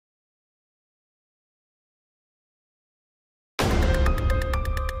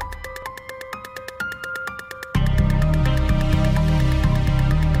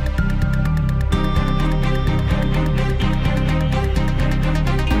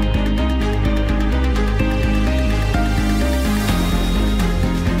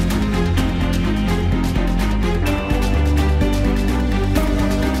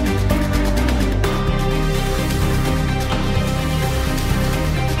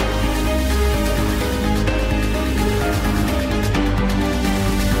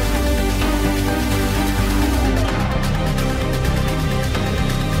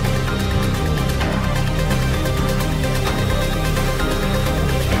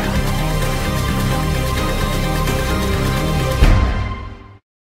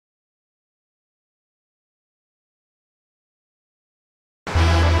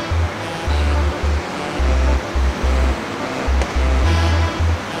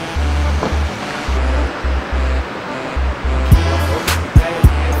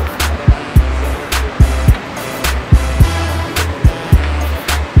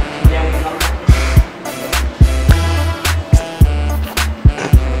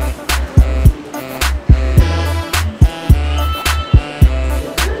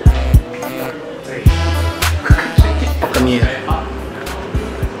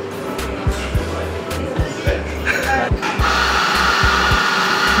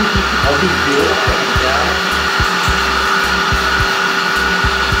video ya.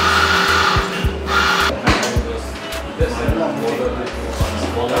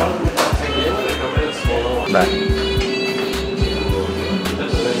 Bye.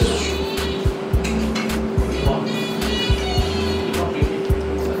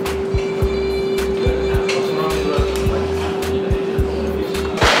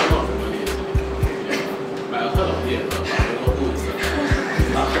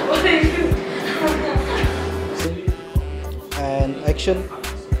 And action.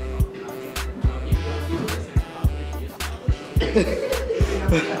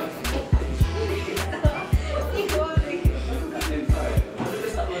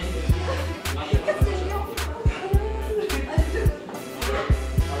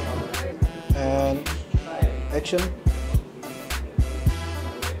 And action.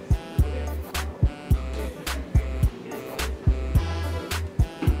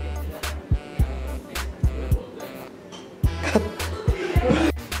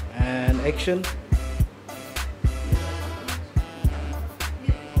 And action.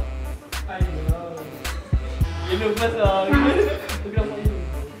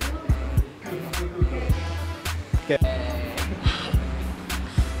 Okay.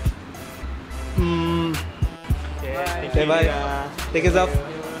 Okay, bye. Take us off.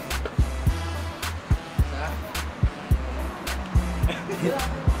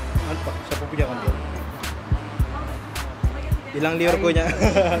 Ano pa? Siya po punya control. Ilang liur ko niya.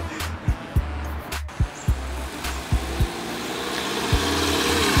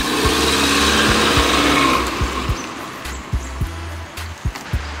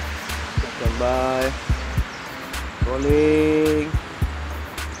 Okay, bye. Rolling.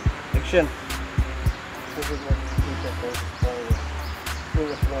 Action.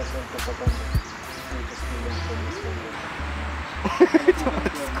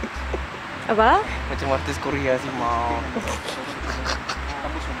 Apa? Macam artis Korea sih mau.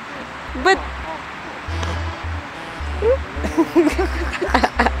 But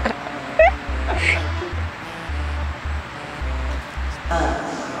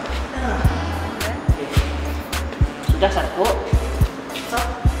Sudah satu.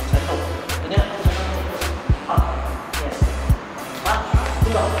 Satu. Ini yes.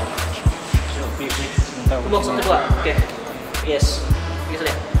 Tunggu. Tunggu satu dua. Oke. Yes. Oke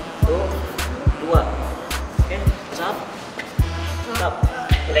sudah. Satu, dua. Oke. Stop. Stop.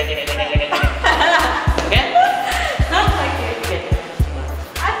 Oke. Oke.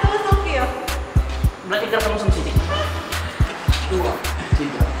 Aku Sofia. Berarti kita ketemu sama Siti. Dua,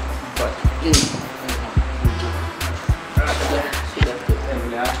 tiga, empat, lima, enam, tujuh. Sudah tutup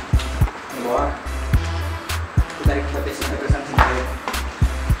ya. Bawah. Tarik batas batasan sini. Dua,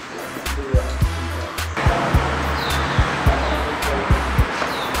 tiga.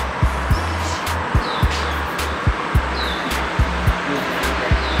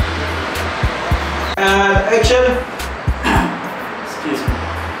 Action. Excuse me.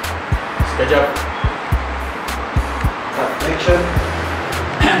 Sekejap. Action.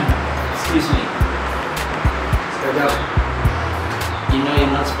 Excuse me. Sekejap. You know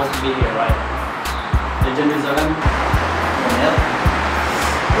you're not supposed to be here, right? Legend is Alan. Yeah.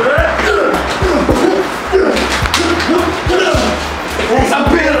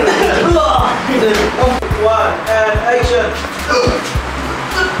 Sambil. One and action.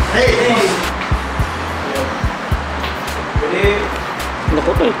 Hey. Ready?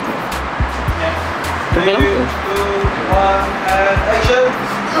 Nakot eh. 3, 2, 1 and action.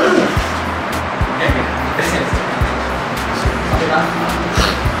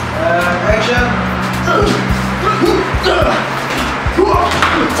 Action.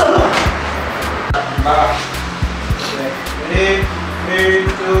 Ready? 3,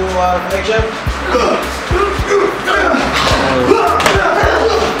 2, 1 action.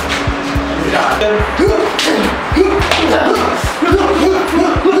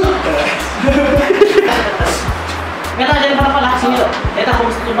 Kita jadi pala sini loh. Kita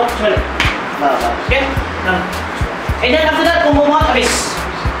harus tunduk sekali. Oke? Nah. Ini akan sudah kumumuat habis.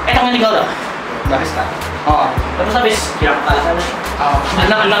 Kita meninggal loh. Bahas tak? Oh. Terus habis. Kira apa sana? Oh.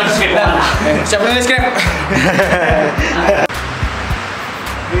 Anak-anak skrip. Siapa yang skrip? 3,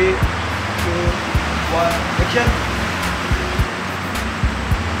 2, 1 action.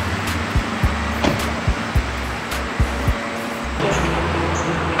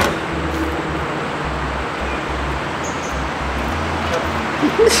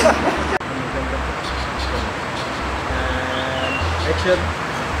 Action.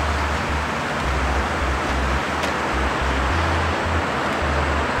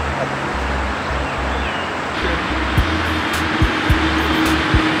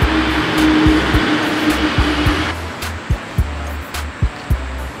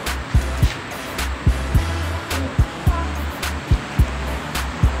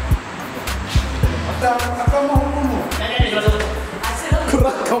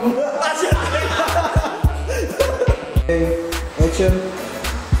 Action.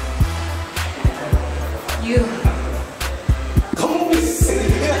 You.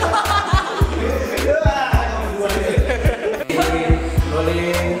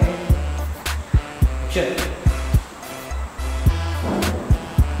 Rolling. Action.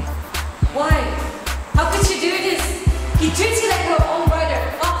 Why? How could you do this? He treats you like your own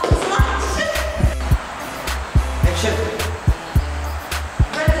brother. Oh, slash. Action.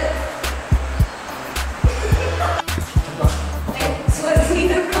 Brother. Hey,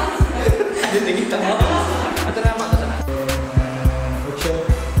 suasana keras. Action.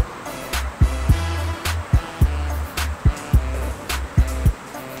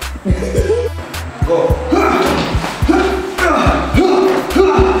 Go.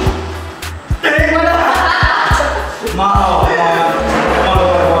 Mau.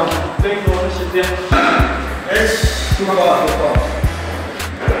 Take ownership there.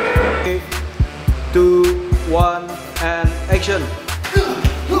 Okay. 2, 1, and action.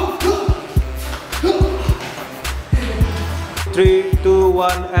 3, 2,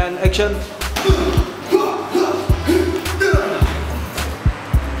 1, and action.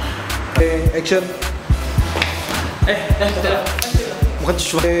 Okay, action. Bukan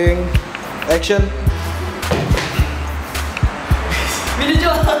shooting. Action.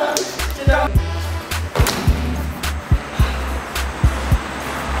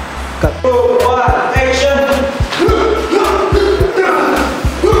 Cut. 2, 1, action.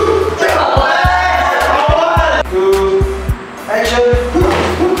 Action.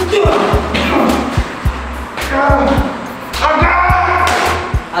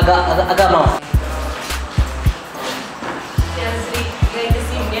 Agak mau. Yes, like the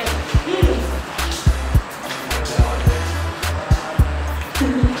scene, yeah.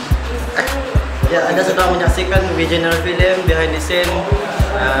 Ya, Anda sedang menyaksikan visionary film behind the scene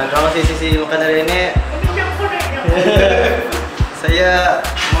drama sisi makan hari ini. Saya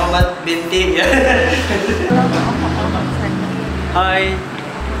Muhammad binti ya. Hai.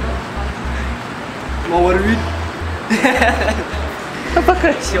 Mau berwid. Apa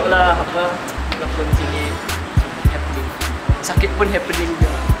kan? Syok lah apa lakon sini happening. Sakit pun happening juga.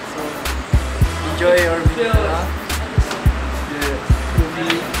 So enjoy your video. The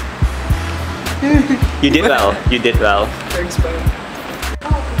movie. You did well. You did well. Thanks, bye.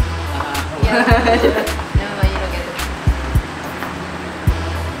 Yeah. Never mind, you don't get it.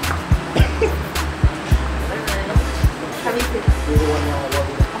 Have you seen?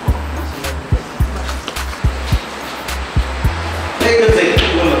 Take a take.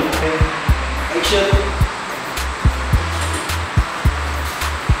 Action.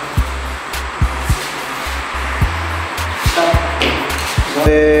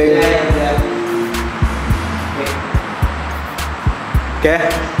 Okay,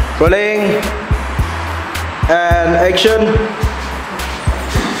 rolling and action.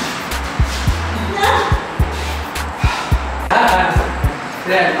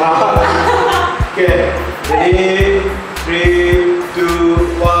 Okay, ready, 3,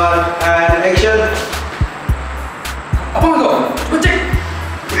 2, 1, and action. Apa tu? Cuba cek.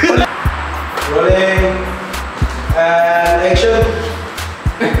 Rolling and action.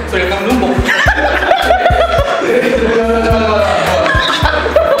 Sorry, kamu numpuk.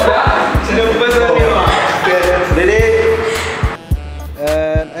 Okay, ready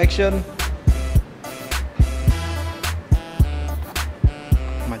and action.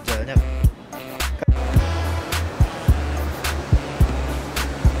 Majalnya.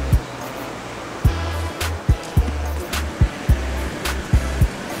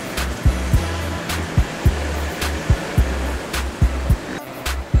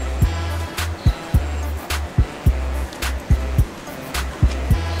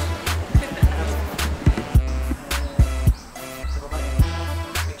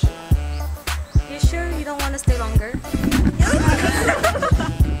 You sure you don't want to stay longer?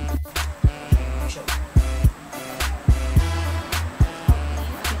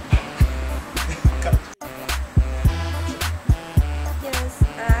 Yes,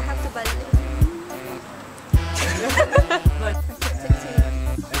 I have to balik.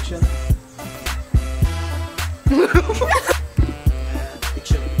 Action.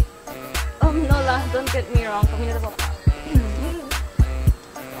 No lah, don't get me wrong. Kami na papa.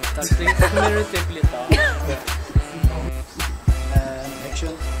 Something familiar template. And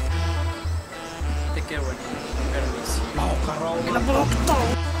action. Take care when you very miss you.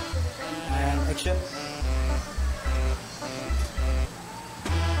 And action.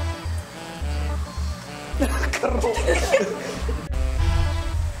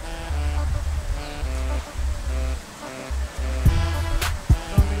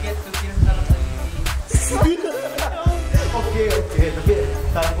 Tapi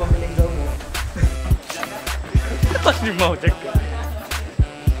salah pemilih kamu. Pasti mau cakap.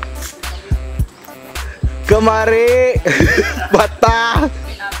 Kemari patah.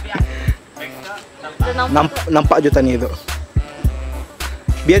 Nampak juta nih itu.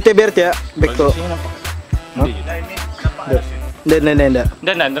 Biar ya, back to. Nda.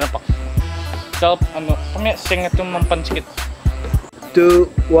 Dan nampak. So, kami sing itu mempan sikit. 2,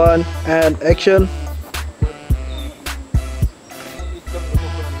 1, and action.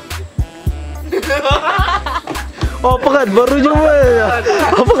 Oh, apa kan? Baru coba ya?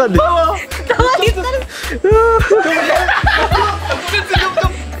 Apa kan?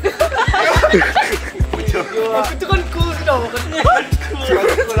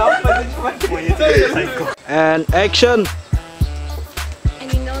 And action. And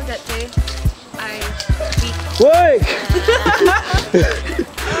you know that day I beat. Wait.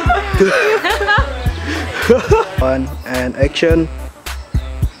 1 and action.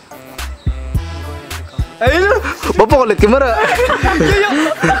 Ayo, Bapak kau lihat kamera.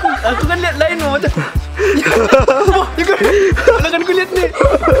 Aku kan lihat lain macam. Kalau kan aku lihat ni.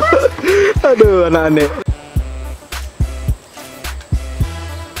 Aduh, anak aneh.